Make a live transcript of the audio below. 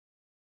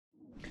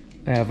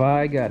have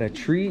I got a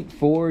treat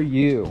for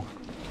you.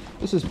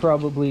 This is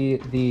probably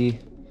the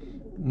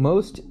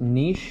most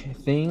niche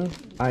thing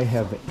I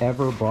have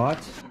ever bought.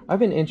 I've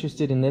been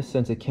interested in this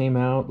since it came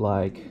out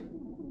like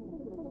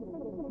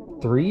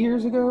 3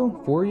 years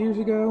ago, 4 years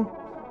ago.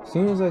 As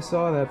soon as I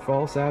saw that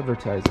false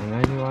advertising,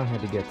 I knew I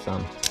had to get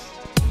some.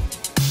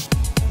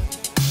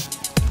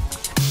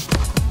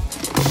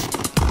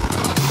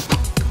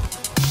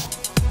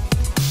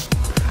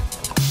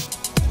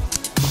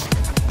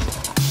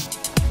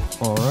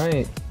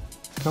 Alright,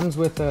 comes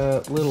with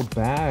a little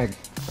bag.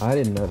 I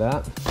didn't know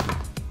that.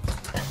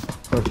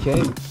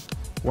 Okay,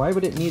 why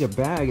would it need a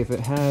bag if it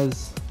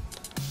has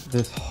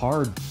this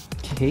hard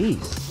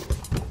case?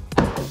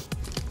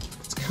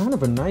 It's kind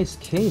of a nice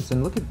case,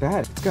 and look at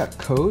that. It's got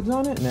codes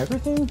on it and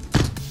everything.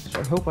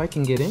 I hope I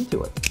can get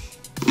into it.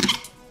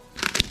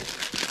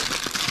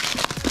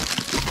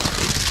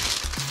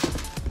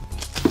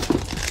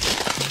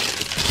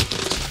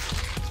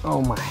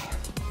 Oh my.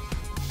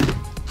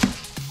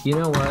 You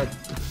know what?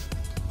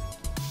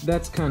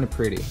 That's kind of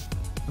pretty.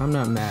 I'm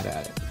not mad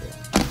at it.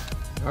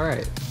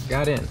 Alright,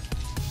 got in.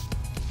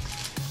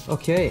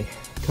 Okay,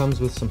 comes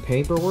with some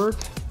paperwork.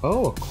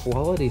 Oh, a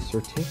quality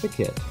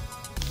certificate.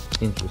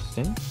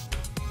 Interesting.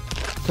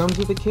 Comes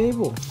with a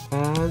cable,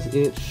 as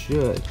it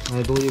should.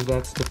 I believe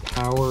that's to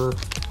power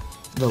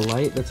the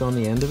light that's on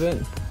the end of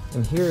it.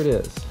 And here it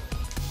is.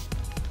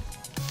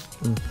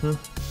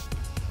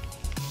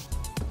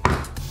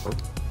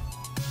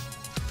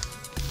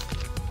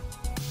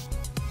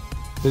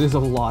 It is a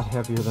lot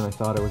heavier than I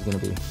thought it was going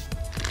to be.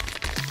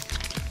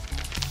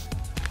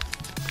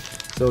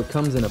 So it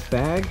comes in a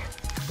bag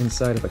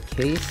inside of a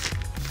case.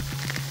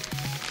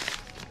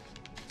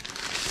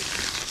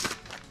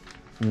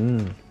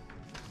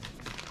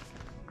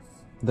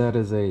 That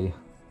is a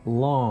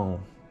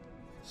long,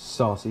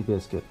 saucy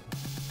biscuit.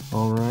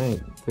 All right,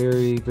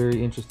 very,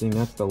 very interesting.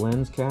 That's the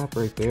lens cap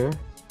right there.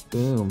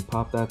 Boom,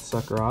 pop that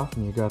sucker off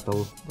and you got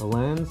the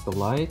lens, the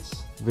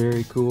lights.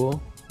 Very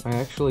cool. I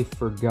actually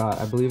forgot.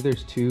 I believe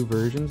there's 2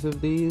 versions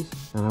of these,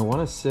 and I want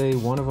to say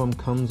one of them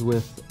comes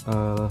with,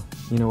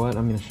 you know what?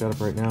 I'm going to shut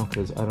up right now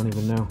because I don't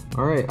even know.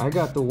 All right, I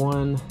got the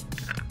one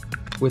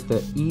with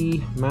the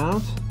E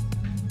mount,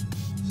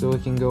 so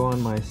it can go on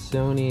my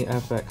Sony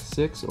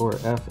FX6 or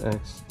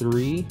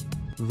FX3.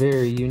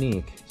 Very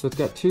unique. So it's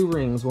got 2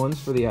 rings. One's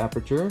for the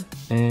aperture,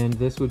 and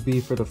this would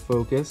be for the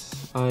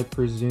focus, I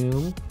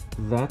presume.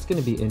 That's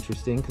going to be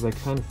interesting because I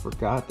kind of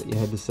forgot that you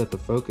had to set the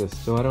focus,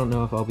 so I don't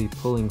know if I'll be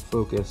pulling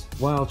focus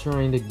while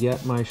trying to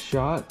get my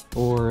shot,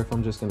 or if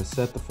I'm just going to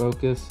set the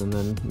focus and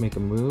then make a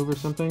move or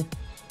something.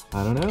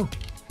 I don't know.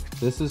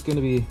 This is going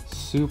to be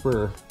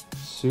super,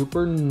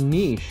 super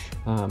niche,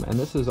 and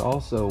this is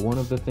also one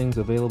of the things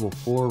available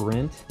for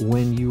rent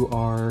when you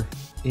are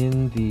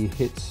in the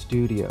HIT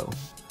Studio.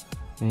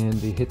 And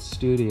the HIT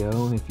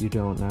Studio, if you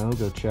don't know,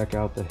 go check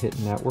out the HIT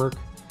Network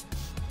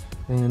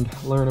and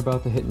learn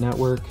about the HIT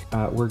Network.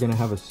 We're going to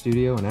have a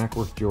studio in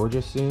Ackworth,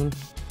 Georgia soon,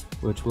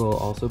 which will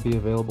also be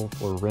available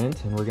for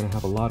rent, and we're going to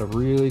have a lot of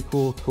really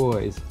cool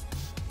toys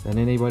that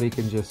anybody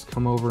can just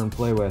come over and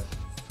play with,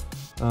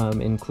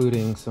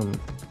 including some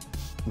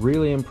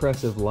really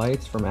impressive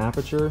lights from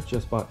Aperture.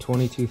 Just bought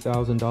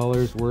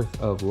 $22,000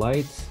 worth of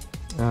lights.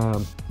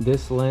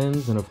 This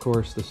lens and of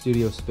course the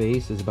studio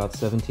space is about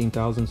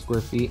 17,000 square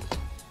feet.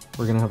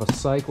 We're going to have a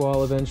cyc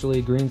wall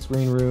eventually, green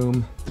screen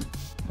room,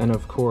 and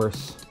of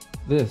course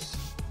this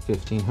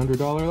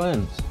 $1,500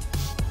 lens.